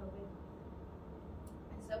of COVID.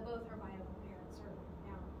 And so both her biological parents are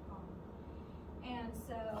now gone. And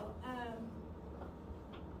so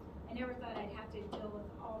I never thought I'd have to deal with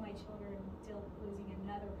all my children losing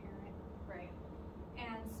another parent. Right.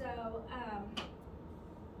 And so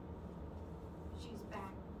she's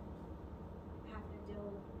back having to deal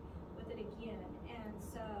with it again. And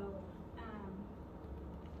so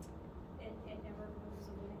it never goes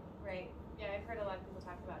away. Right. Yeah, I've heard a lot of people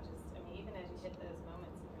talk about just, even as you hit those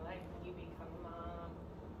moments in your life when you become a mom,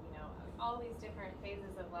 all these different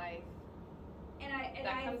phases of life. And I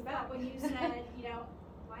comes felt back. when you said,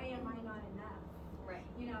 why am I not enough? Right.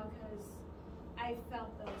 Because I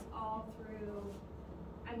felt those all through.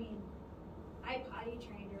 I potty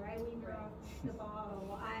trained her. I weaned her off the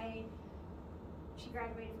bottle. She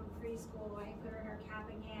graduated from preschool. I put her in her cap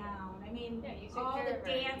and gown. Yeah, you took all care the of her.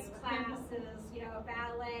 dance classes,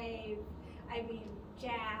 ballet,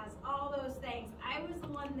 jazz, all those things. I was the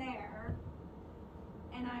one there,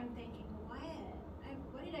 and I'm thinking, what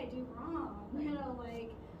did I do wrong?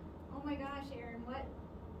 Oh my gosh, Erin, what,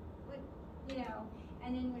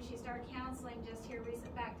 and then when she started counseling, just here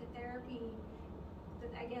recent back to therapy,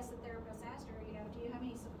 I guess the therapist asked her, you know, do you have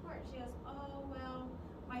any support? She goes, oh, well,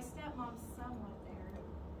 my stepmom's somewhat there.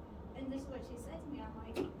 And this is what she said to me. I'm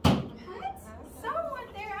like, what? Somewhat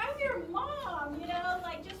there? I'm your mom, you know,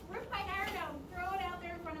 like just rip my hair down, throw it out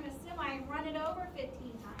there in front of a semi and run it over 15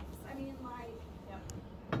 times. I mean, like, Yep.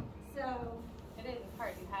 so. It is, it's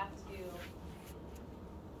hard. You have to,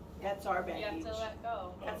 That's our you have baggage. to let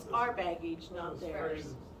go. That's our baggage, not This phrase theirs.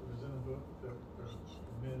 that was in the book that the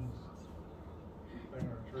men's thing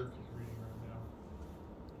our church is reading right now.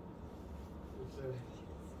 It says,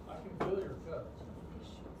 I can feel your cuts.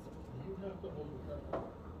 You have to hold the cup up.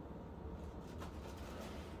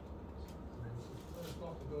 There's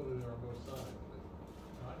responsibility there on both sides.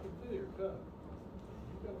 I can feel your cup.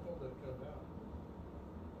 You gotta hold that cup out.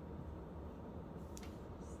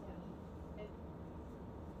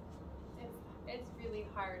 It's really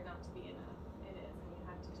hard not to be enough. It is, and you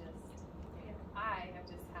have to just. I have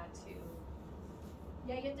just had to.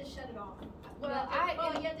 Yeah, you have to shut it off. Well,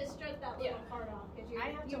 you have to strut that little yeah. part off because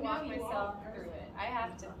I have to walk myself through it. I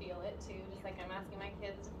have to feel it too, just like I'm asking my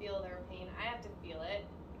kids to feel their pain. I have to feel it.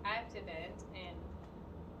 I have to vent and,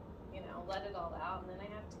 you know, let it all out, and then I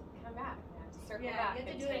have to come back. I have to circle back you have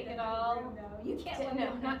to and do take it it all. Room, though. You can't let No,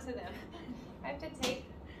 them not to them. I have to take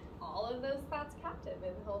all of those thoughts captive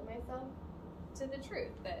and hold myself to the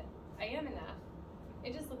truth that I am enough.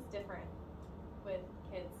 It just looks different with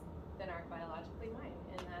kids that aren't biologically mine,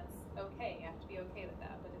 and that's okay. You have to be okay with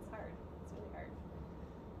that, but it's hard. It's really hard.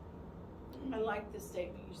 I like the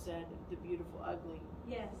statement you said, the beautiful ugly.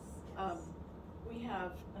 Yes. We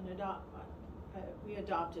have we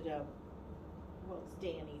adopted it's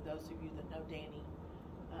Danny, those of you that know Danny,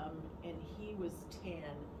 and he was 10,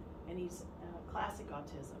 and he's classic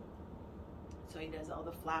autism. So he does all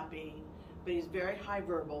the flapping, but he's very high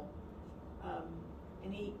verbal,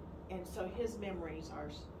 and so his memories are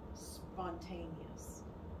spontaneous,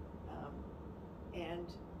 and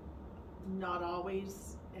not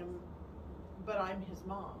always but I'm his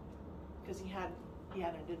mom, because he had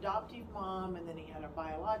an adoptive mom, and then he had a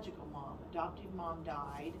biological mom. Adoptive mom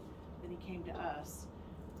died, then he came to us.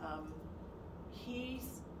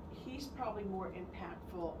 He's probably more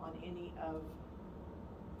impactful on any of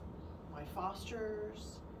my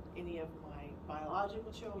fosters, any of my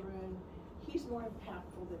biological children. He's more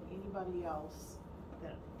impactful than anybody else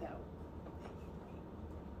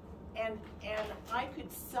and I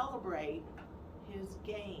could celebrate his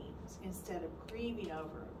gains instead of grieving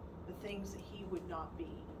over the things that he would not be.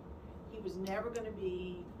 He was never going to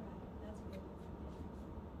be,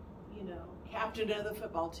 you know, captain of the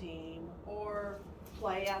football team or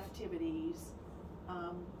play activities.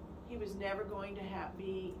 He was never going to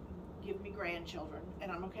give me grandchildren,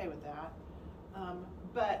 and I'm okay with that.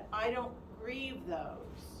 But I don't grieve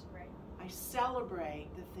those. Right. I celebrate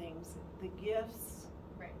the things, the gifts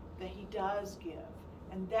that he does give.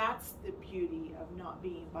 And that's the beauty of not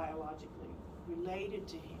being biologically related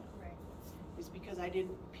to him. Right. Is because I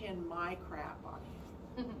didn't pin my crap on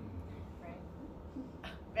him.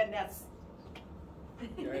 Right. And that's...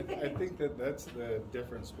 Yeah, I think that's the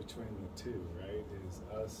difference between the two, right? Is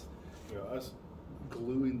us, us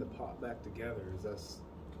gluing the pot back together, is us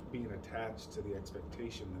being attached to the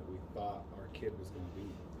expectation that we thought our kid was going to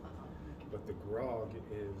be. But the grog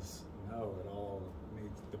is, no, it all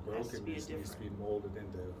needs, the brokenness needs to be molded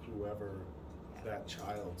into whoever that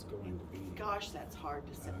child's going to be. Gosh, that's hard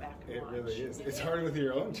to sit back and watch. It really is. It's hard with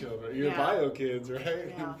your own children, your Yeah. bio kids, right?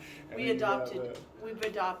 Yeah. And We've then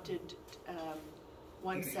adopted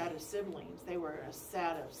one set of siblings. They were a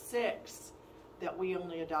set of 6 that we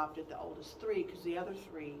only adopted the oldest 3, because the other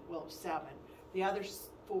 3, 7. The other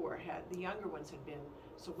 4 the younger ones had been,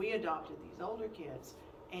 so we adopted these older kids.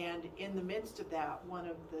 And in the midst of that, one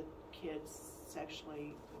of the kids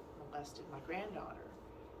sexually molested my granddaughter,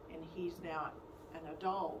 and he's now an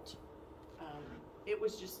adult. It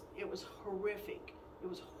was horrific. It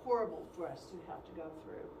was horrible for us to have to go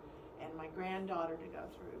through, and my granddaughter to go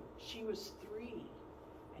through. She was 3,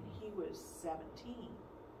 and he was 17.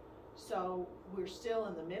 So we're still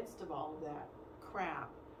in the midst of all of that crap.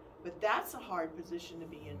 But that's a hard position to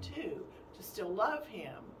be in too, to still love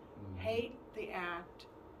him, hate the act,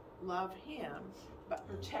 love him, but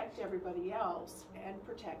protect everybody else and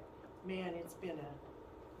protect, man,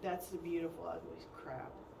 that's the beautiful, ugly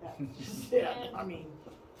crap. That's just it. I mean.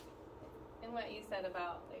 And what you said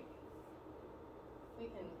about, like, we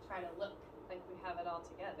can try to look like we have it all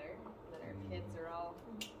together, that our kids are all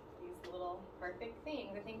these little perfect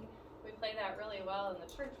things. I think we play that really well in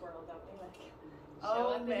the church world, don't we? Like,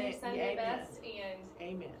 show up in your Sunday best and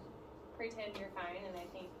amen. Pretend you're fine. And I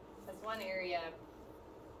think that's one area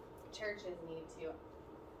churches need to,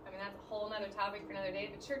 I I mean, that's a whole nother topic for another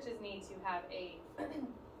day, but churches need to have a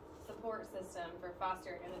support system for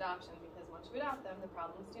foster and adoption, because once you adopt them, the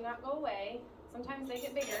problems do not go away. Sometimes they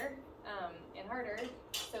get bigger and harder.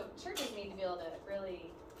 So churches need to be able to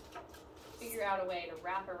really figure out a way to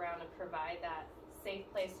wrap around and provide that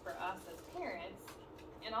safe place for us as parents,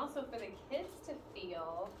 and also for the kids to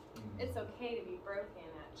feel it's okay to be broken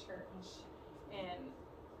at church. And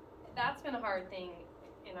that's been a hard thing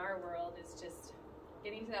in our world, is just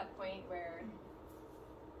getting to that point where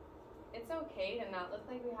it's okay to not look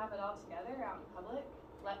like we have it all together out in public.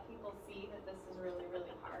 Let people see that this is really,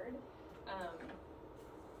 really hard.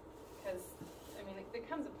 Because, I mean, there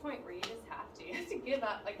comes a point where you just have to. You have to give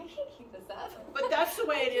up. Like, I can't keep this up. But that's the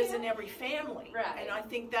way it is in every family. Right. And I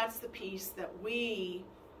think that's the piece that we,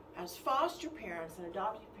 as foster parents and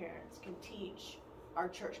adoptive parents, can teach our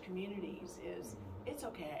church communities is it's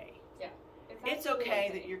okay. Yeah. It's okay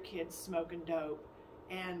that your kid's smoking dope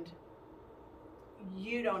and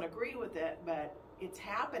you don't agree with it, but it's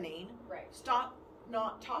happening. Right. Stop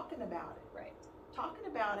not talking about it. Right. Talking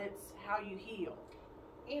about it's how you heal.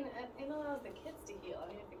 And it allows the kids to heal. I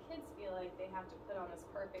mean, if the kids feel like they have to put on this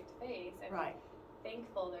perfect face, I'm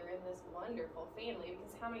thankful they're in this wonderful family,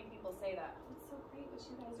 because how many people say that? Oh, it's so great what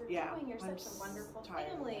you guys are doing. You're such a wonderful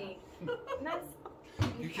family. And that's...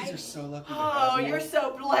 You kids are so lucky. Oh, you're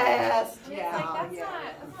so blessed. And it's like,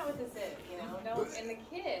 that's not what this is, you know? And the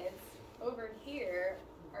kids over here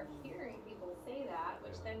are hearing people say that,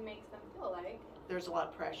 which then makes them feel like there's a lot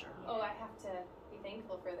of pressure. Oh, I have to be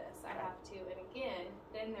thankful for this. I have to, and again,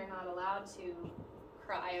 then they're not allowed to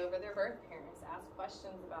cry over their birth parents, ask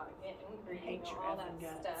questions about getting angry, all that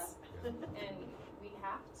stuff. And we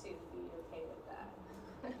have to be okay with that.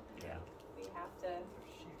 Yeah. We have to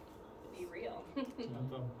be real. I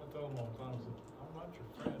tell them all the time, I said, I'm not your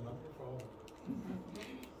friend, I'm your father.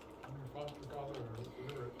 I'm your foster father or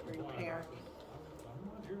whatever. Or your parent.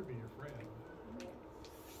 I'm not here to be your friend.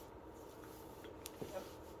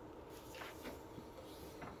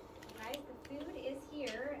 Guys, the food is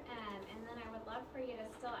here, and then I would love for you to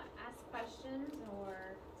still ask questions, or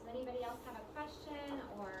does anybody else have a question,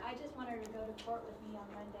 or I just wanted her to go to court with me on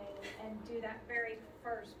Monday and do that very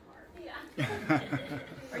first part. yeah.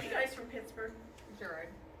 Are you guys from Pittsburgh? Gerard.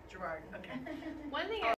 Gerard, okay. One thing